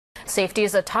Safety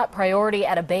is a top priority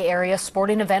at a Bay Area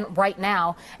sporting event right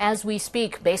now. As we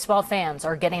speak, baseball fans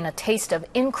are getting a taste of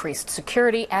increased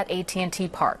security at AT&T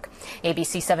Park.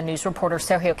 ABC 7 News reporter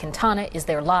Sergio Quintana is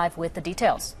there live with the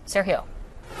details. Sergio.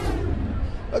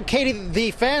 Katie,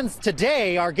 the fans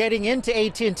today are getting into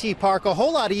AT&T Park a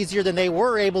whole lot easier than they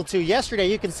were able to yesterday.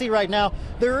 You can see right now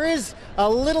there is a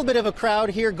little bit of a crowd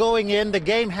here going in. The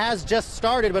game has just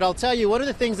started, but I'll tell you, one of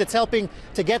the things that's helping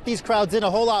to get these crowds in a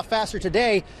whole lot faster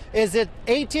today is that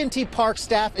AT&T Park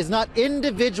staff is not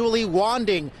individually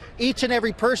wanding each and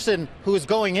every person who is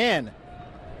going in.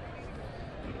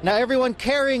 Now, everyone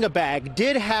carrying a bag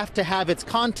did have to have its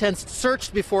contents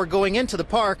searched before going into the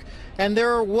park, and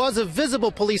there was a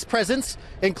visible police presence,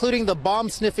 including the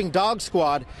bomb-sniffing dog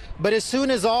squad. But as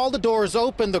soon as all the doors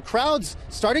opened, the crowds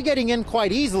started getting in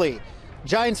quite easily.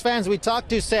 Giants fans we talked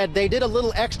to said they did a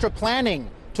little extra planning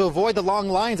to avoid the long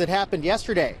lines that happened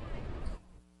yesterday.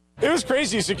 It was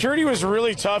crazy. Security was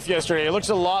really tough yesterday. It looks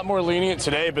a lot more lenient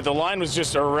today, but the line was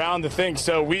just around the thing.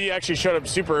 So we actually showed up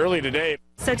super early today.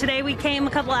 So today we came a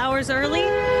couple hours early,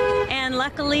 and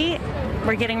luckily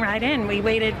we're getting right in. We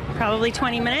waited probably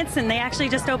 20 minutes, and they actually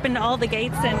just opened all the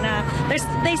gates, and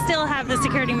they still have the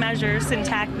security measures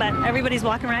intact, but everybody's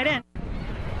walking right in.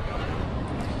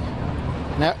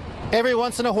 Now, every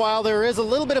once in a while there is a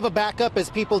little bit of a backup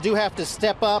as people do have to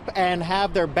step up and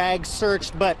have their bags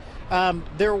searched, but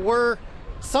there were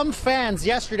some fans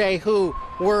yesterday who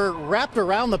were wrapped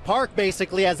around the park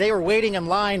basically as they were waiting in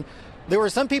line. There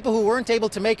were some people who weren't able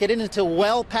to make it in until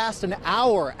well past an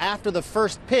hour after the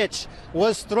first pitch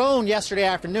was thrown yesterday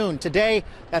afternoon. Today,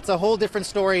 that's a whole different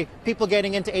story. People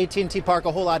getting into AT&T Park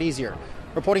a whole lot easier.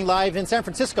 Reporting live in San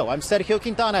Francisco, I'm Sergio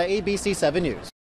Quintana, ABC 7 News.